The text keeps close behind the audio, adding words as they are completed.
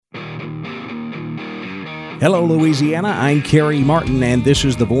Hello, Louisiana. I'm Kerry Martin, and this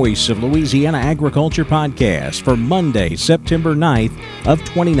is the Voice of Louisiana Agriculture podcast for Monday, September 9th of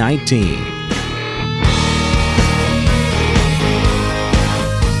 2019.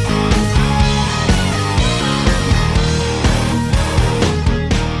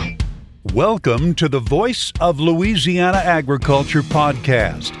 Welcome to the Voice of Louisiana Agriculture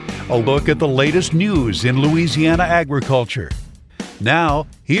podcast, a look at the latest news in Louisiana agriculture. Now,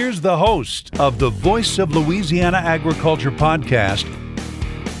 here's the host of the Voice of Louisiana Agriculture podcast,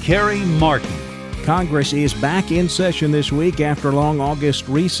 Kerry Martin. Congress is back in session this week after a long August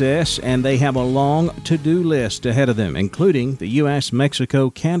recess, and they have a long to-do list ahead of them, including the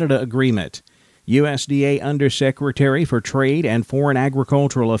U.S.-Mexico-Canada agreement. USDA Undersecretary for Trade and Foreign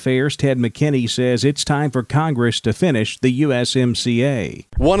Agricultural Affairs Ted McKinney says it's time for Congress to finish the USMCA.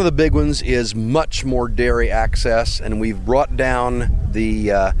 One of the big ones is much more dairy access, and we've brought down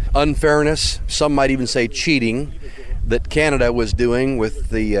the unfairness, some might even say cheating, that Canada was doing with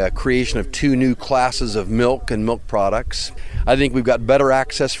the creation of two new classes of milk and milk products. I think we've got better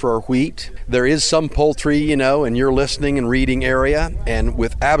access for our wheat. There is some poultry, in your listening and reading area, and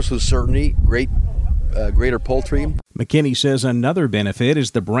with absolute certainty, greater poultry. McKinney says another benefit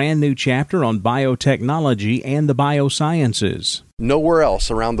is the brand new chapter on biotechnology and the biosciences. Nowhere else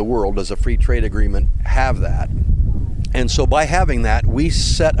around the world does a free trade agreement have that. And so by having that, we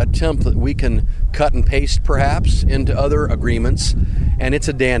set a template we can cut and paste perhaps into other agreements, and it's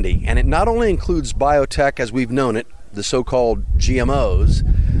a dandy. And it not only includes biotech as we've known it, the so-called GMOs,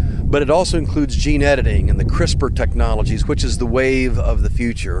 but it also includes gene editing and the CRISPR technologies, which is the wave of the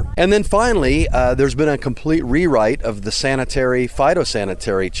future. And then finally, there's been a complete rewrite of the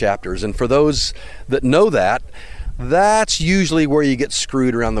phytosanitary chapters. And for those that know that, that's usually where you get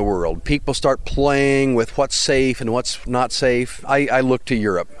screwed around the world. People start playing with what's safe and what's not safe. I look to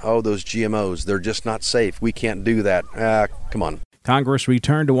Europe. Oh, those GMOs, they're just not safe. We can't do that. Come on. Congress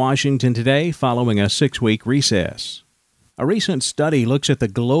returned to Washington today following a 6-week recess. A recent study looks at the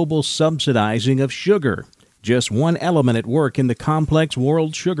global subsidizing of sugar, just one element at work in the complex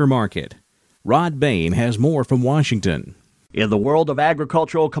world sugar market. Rod Bain has more from Washington. In the world of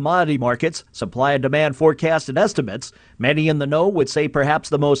agricultural commodity markets, supply and demand forecasts and estimates, many in the know would say perhaps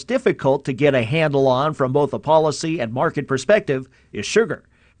the most difficult to get a handle on from both a policy and market perspective is sugar.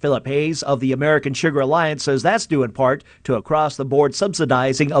 Philip Hayes of the American Sugar Alliance says that's due in part to across-the-board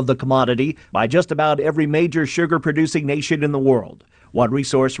subsidizing of the commodity by just about every major sugar-producing nation in the world. One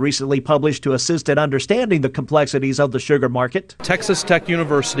resource recently published to assist in understanding the complexities of the sugar market. Texas Tech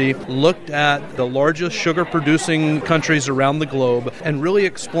University looked at the largest sugar-producing countries around the globe and really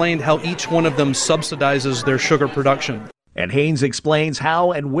explained how each one of them subsidizes their sugar production. And Haynes explains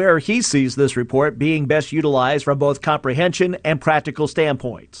how and where he sees this report being best utilized from both comprehension and practical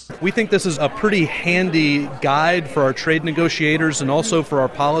standpoints. We think this is a pretty handy guide for our trade negotiators and also for our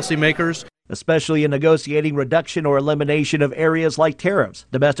policymakers, especially in negotiating reduction or elimination of areas like tariffs,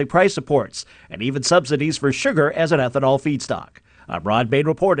 domestic price supports, and even subsidies for sugar as an ethanol feedstock. I'm Rod Bain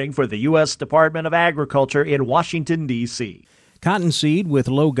reporting for the U.S. Department of Agriculture in Washington, D.C. Cottonseed with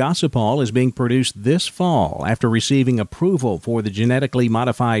low gossypol is being produced this fall after receiving approval for the genetically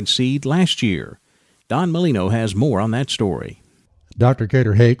modified seed last year. Don Molino has more on that story. Dr.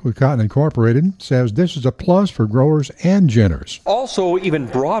 Kater Hake with Cotton Incorporated says this is a plus for growers and ginners. Also even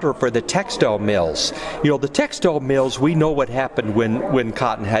broader for the textile mills. The textile mills, we know what happened when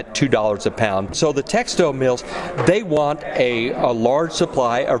cotton had $2 a pound. So the textile mills, they want a large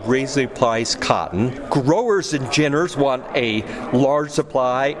supply of reasonably priced cotton. Growers and ginners want a large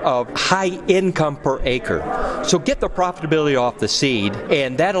supply of high income per acre. So get the profitability off the seed,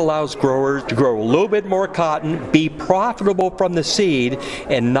 and that allows growers to grow a little bit more cotton, be profitable from the seed,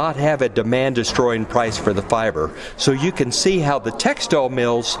 and not have a demand-destroying price for the fiber. So you can see how the textile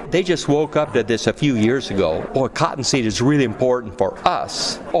mills, they just woke up to this a few years ago. Boy, cottonseed is really important for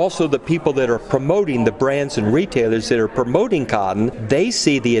us. Also, the people that are promoting, the brands and retailers that are promoting cotton, they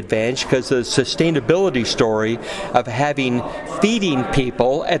see the advantage because of the sustainability story of feeding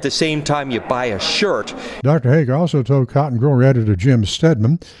people at the same time you buy a shirt. Dr. Hager also told cotton grower editor Jim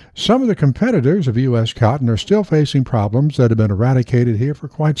Stedman some of the competitors of U.S. cotton are still facing problems that have been eradicated here for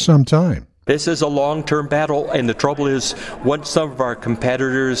quite some time. This is a long-term battle, and the trouble is once some of our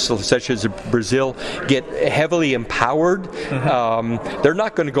competitors, such as Brazil, get heavily empowered, they're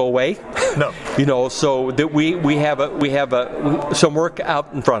not going to go away. No. So that we have some work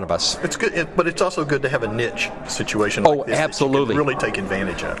out in front of us. It's good, but it's also good to have a niche situation like this. Absolutely. That you can really take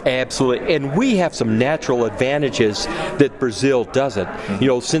advantage of. Absolutely, and we have some natural advantages that Brazil doesn't.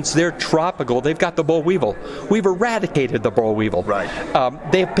 Since they're tropical, they've got the boll weevil. We've eradicated the boll weevil. Right.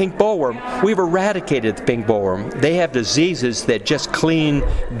 They have pink bollworm. we've eradicated the pink bollworm. They have diseases that just clean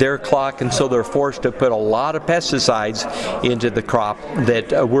their clock, and so they're forced to put a lot of pesticides into the crop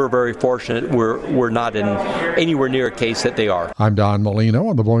that we're very fortunate we're not in anywhere near a case that they are. I'm Don Molino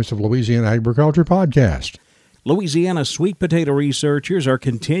on the Voice of Louisiana Agriculture podcast. Louisiana sweet potato researchers are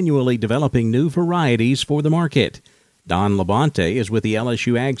continually developing new varieties for the market. Don Labonte is with the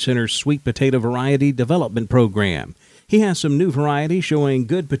LSU Ag Center's Sweet Potato Variety Development Program. He has some new varieties showing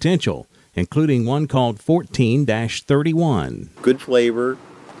good potential, including one called 14-31. Good flavor,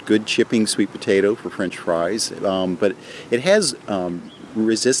 good chipping sweet potato for French fries, but it has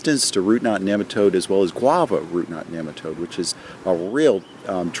resistance to root knot nematode as well as guava root knot nematode, which is a real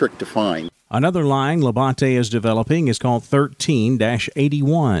trick to find. Another line Labonte is developing is called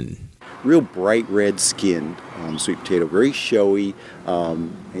 13-81. Real bright red skinned sweet potato, very showy.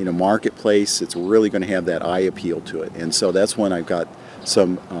 In a marketplace, it's really going to have that eye appeal to it. And so that's when I've got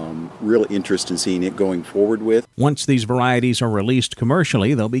some real interest in seeing it going forward with. Once these varieties are released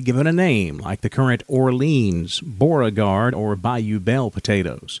commercially, they'll be given a name, like the current Orleans, Beauregard, or Bayou Belle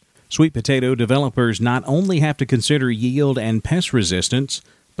potatoes. Sweet potato developers not only have to consider yield and pest resistance,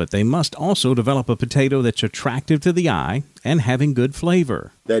 but they must also develop a potato that's attractive to the eye and having good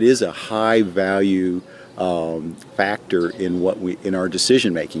flavor. That is a high value factor in our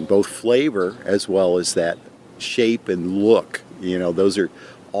decision making, both flavor as well as that shape and look. Those are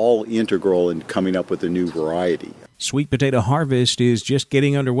all integral in coming up with a new variety. Sweet potato harvest is just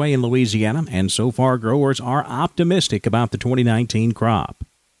getting underway in Louisiana, and so far growers are optimistic about the 2019 crop.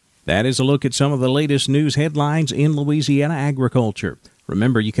 That is a look at some of the latest news headlines in Louisiana agriculture.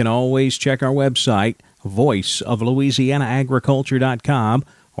 Remember, you can always check our website, voiceoflouisianaagriculture.com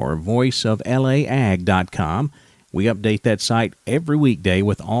or voiceoflaag.com. We update that site every weekday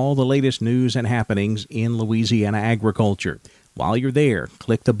with all the latest news and happenings in Louisiana agriculture. While you're there,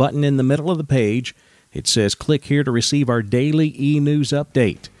 click the button in the middle of the page. It says click here to receive our daily e-news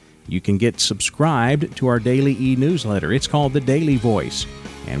update. You can get subscribed to our daily e-newsletter. It's called The Daily Voice,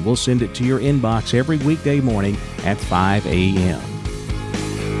 and we'll send it to your inbox every weekday morning at 5 a.m.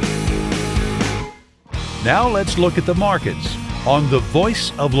 Now let's look at the markets on the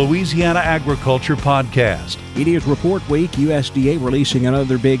Voice of Louisiana Agriculture podcast. It is report week. USDA releasing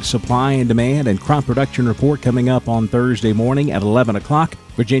another big supply and demand and crop production report coming up on Thursday morning at 11 o'clock.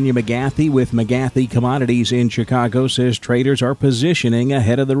 Virginia McGathey with McGathey Commodities in Chicago says traders are positioning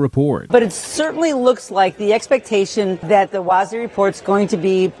ahead of the report. But it certainly looks like the expectation that the WASDE report's going to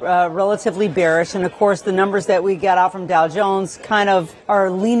be relatively bearish. And of course, the numbers that we got out from Dow Jones kind of are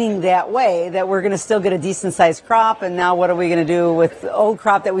leaning that way, that we're going to still get a decent sized crop. And now what are we going to do with the old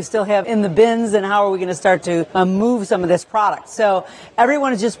crop that we still have in the bins? And how are we going to start to move some of this product? So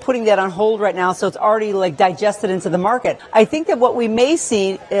everyone is just putting that on hold right now. So it's already like digested into the market. I think that what we may see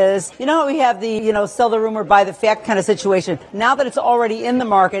is, we have the, sell the rumor, buy the fact kind of situation. Now that it's already in the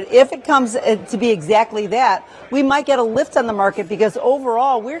market, if it comes to be exactly that, we might get a lift on the market because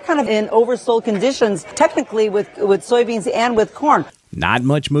overall we're kind of in oversold conditions technically with soybeans and with corn. Not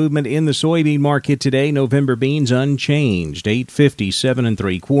much movement in the soybean market today. November beans unchanged, 857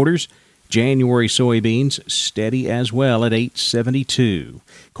 3/4. January soybeans steady as well at 872.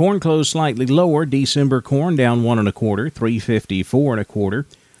 Corn closed slightly lower. December corn down 1 1/4, 354 1/4.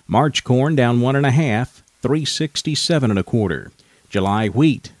 March corn down 1 1/2, 367 1/4. July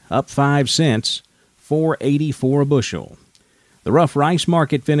wheat up 5 cents, 484 a bushel. The rough rice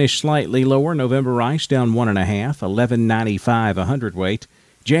market finished slightly lower. November rice down 1 1/2, 11.95 a hundredweight.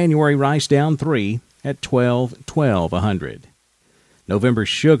 January rice down 3 at 12.12 a hundred. November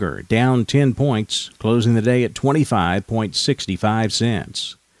sugar down 10 points, closing the day at 25.65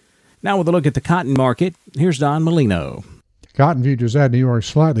 cents. Now with a look at the cotton market, here's Don Molino. Cotton futures at New York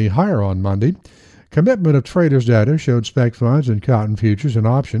slightly higher on Monday. Commitment of traders data showed spec funds in cotton futures and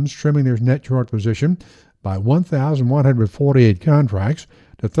options trimming their net short position by 1,148 contracts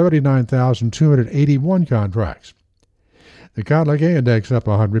to 39,281 contracts. The Cotton Index up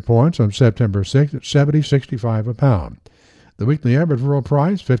 100 points on September 6th at 70.65 a pound. The weekly average rural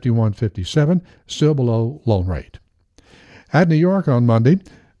price, $51.57, still below loan rate. At New York on Monday,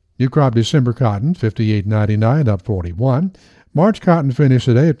 new crop December cotton, $58.99, up 41. March cotton finished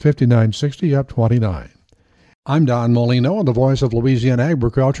today at $59.60, up 29. I'm Don Molino on the Voice of Louisiana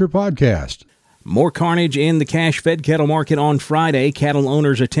Agriculture podcast. More carnage in the cash-fed cattle market on Friday. Cattle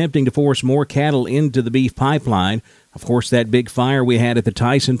owners attempting to force more cattle into the beef pipeline. Of course, that big fire we had at the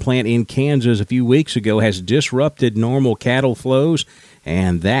Tyson plant in Kansas a few weeks ago has disrupted normal cattle flows,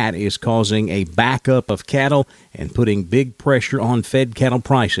 and that is causing a backup of cattle and putting big pressure on fed cattle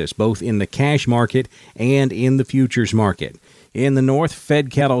prices, both in the cash market and in the futures market. In the north, fed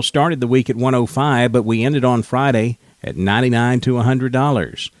cattle started the week at $105, but we ended on Friday at $99 to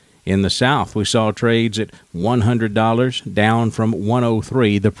 $100. In the south, we saw trades at $100, down from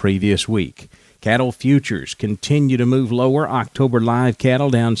 $103 the previous week. Cattle futures continue to move lower. October live cattle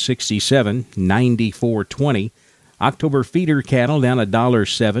down 67, 94.20. October feeder cattle down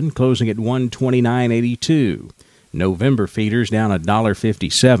 $1.07, closing at $129.82. November feeders down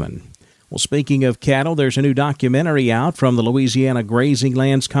 $1.57. Well, speaking of cattle, there's a new documentary out from the Louisiana Grazing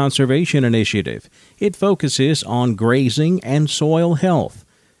Lands Conservation Initiative. It focuses on grazing and soil health.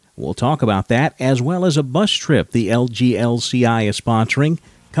 We'll talk about that as well as a bus trip the LGLCI is sponsoring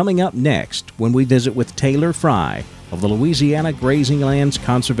coming up next when we visit with Taylor Frey of the Louisiana Grazing Lands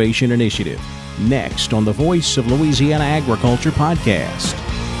Conservation Initiative. Next on the Voice of Louisiana Agriculture podcast.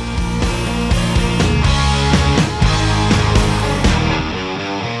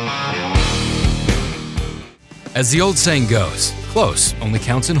 As the old saying goes, close only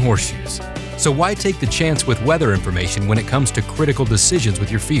counts in horseshoes. So why take the chance with weather information when it comes to critical decisions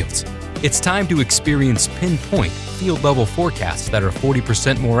with your fields? It's time to experience pinpoint, field-level forecasts that are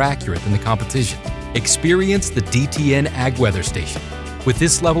 40% more accurate than the competition. Experience the DTN Ag Weather Station. With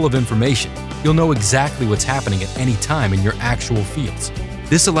this level of information, you'll know exactly what's happening at any time in your actual fields.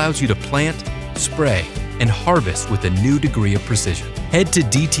 This allows you to plant, spray, and harvest with a new degree of precision. Head to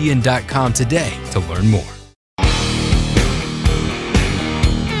DTN.com today to learn more.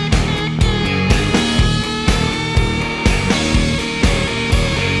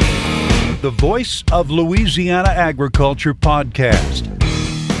 The Voice of Louisiana Agriculture podcast.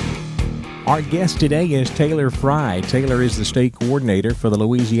 Our guest today is Taylor Frey. Taylor is the state coordinator for the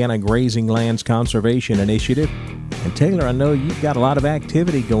Louisiana Grazing Lands Conservation Initiative. And Taylor, I know you've got a lot of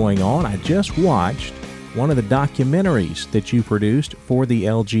activity going on. I just watched one of the documentaries that you produced for the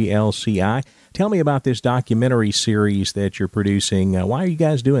LGLCI. Tell me about this documentary series that you're producing. Why are you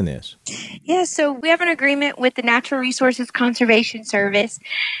guys doing this? Yeah, so we have an agreement with the Natural Resources Conservation Service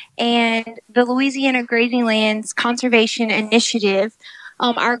and the Louisiana Grazing Lands Conservation Initiative.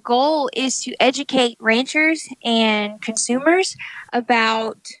 Our goal is to educate ranchers and consumers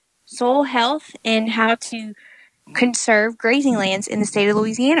about soil health and how to conserve grazing lands in the state of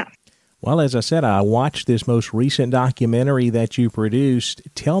Louisiana. Well, as I said, I watched this most recent documentary that you produced.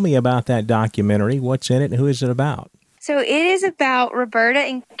 Tell me about that documentary. What's in it and who is it about? So it is about Roberta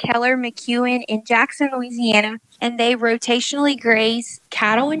and Keller McEwen in Jackson, Louisiana, and they rotationally graze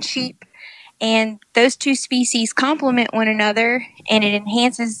cattle and sheep, and those two species complement one another, and it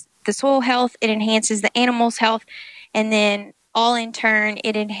enhances the soil health, it enhances the animals' health, and then all in turn,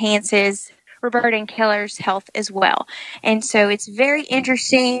 it enhances Roberta and Keller's health as well. And so it's very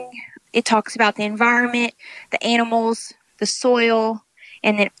interesting. It talks about the environment, the animals, the soil,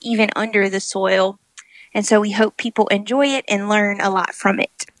 and then even under the soil. And so we hope people enjoy it and learn a lot from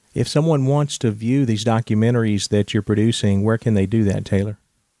it. If someone wants to view these documentaries that you're producing, where can they do that, Taylor?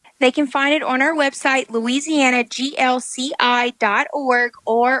 They can find it on our website, louisianaglci.org,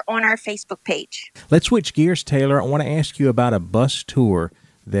 or on our Facebook page. Let's switch gears, Taylor. I want to ask you about a bus tour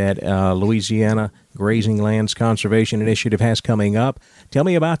that Louisiana Grazing Lands Conservation Initiative has coming up. Tell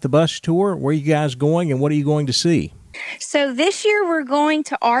me about the bus tour. Where are you guys going and what are you going to see? So this year we're going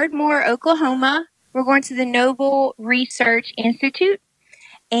to Ardmore, Oklahoma. We're going to the Noble Research Institute,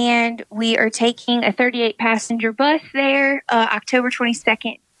 and we are taking a 38-passenger bus there October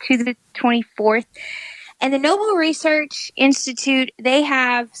 22nd to the 24th. And the Noble Research Institute, they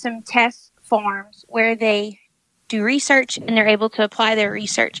have some test farms where they do research and they're able to apply their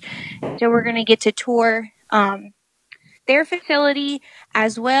research. So we're going to get to tour their facility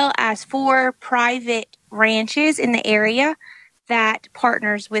as well as 4 private ranches in the area that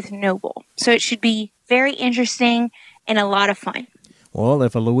partners with Noble. So it should be very interesting and a lot of fun. Well,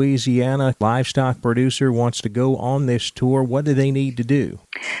 if a Louisiana livestock producer wants to go on this tour, what do they need to do?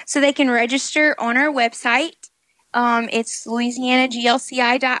 So they can register on our website. It's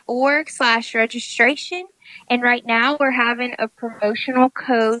louisianaglci.org/registration. And right now we're having a promotional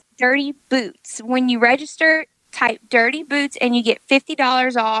code, Dirty Boots. When you register, type Dirty Boots and you get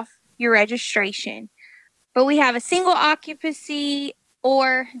 $50 off your registration. But we have a single occupancy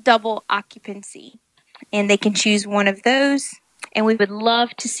or double occupancy, and they can choose one of those. And we would love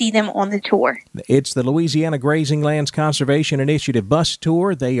to see them on the tour. It's the Louisiana Grazing Lands Conservation Initiative bus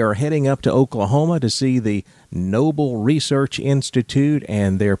tour. They are heading up to Oklahoma to see the Noble Research Institute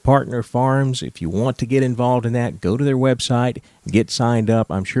and their partner farms. If you want to get involved in that, go to their website, get signed up.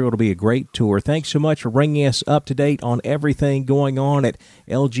 I'm sure it'll be a great tour. Thanks so much for bringing us up to date on everything going on at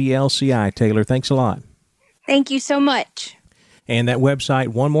LGLCI, Taylor. Thanks a lot. Thank you so much. And that website,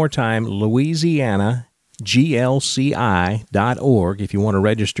 one more time, Louisianaglci.org. LGLCI.org if you want to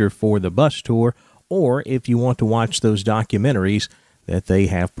register for the bus tour or if you want to watch those documentaries that they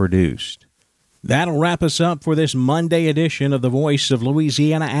have produced. That'll wrap us up for this Monday edition of the Voice of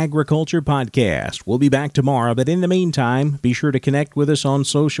Louisiana Agriculture podcast. We'll be back tomorrow, but in the meantime, be sure to connect with us on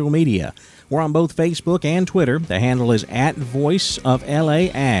social media. We're on both Facebook and Twitter. The handle is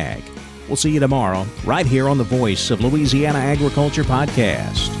 @VoiceOfLAAg. We'll see you tomorrow, right here on the Voice of Louisiana Agriculture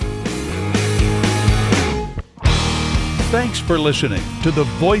podcast. Thanks for listening to the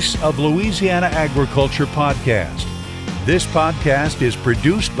Voice of Louisiana Agriculture podcast. This podcast is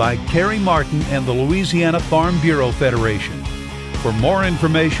produced by Carrie Martin and the Louisiana Farm Bureau Federation. For more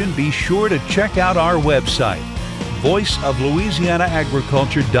information, be sure to check out our website,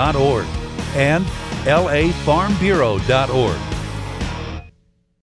 voiceoflouisianaagriculture.org and lafarmbureau.org.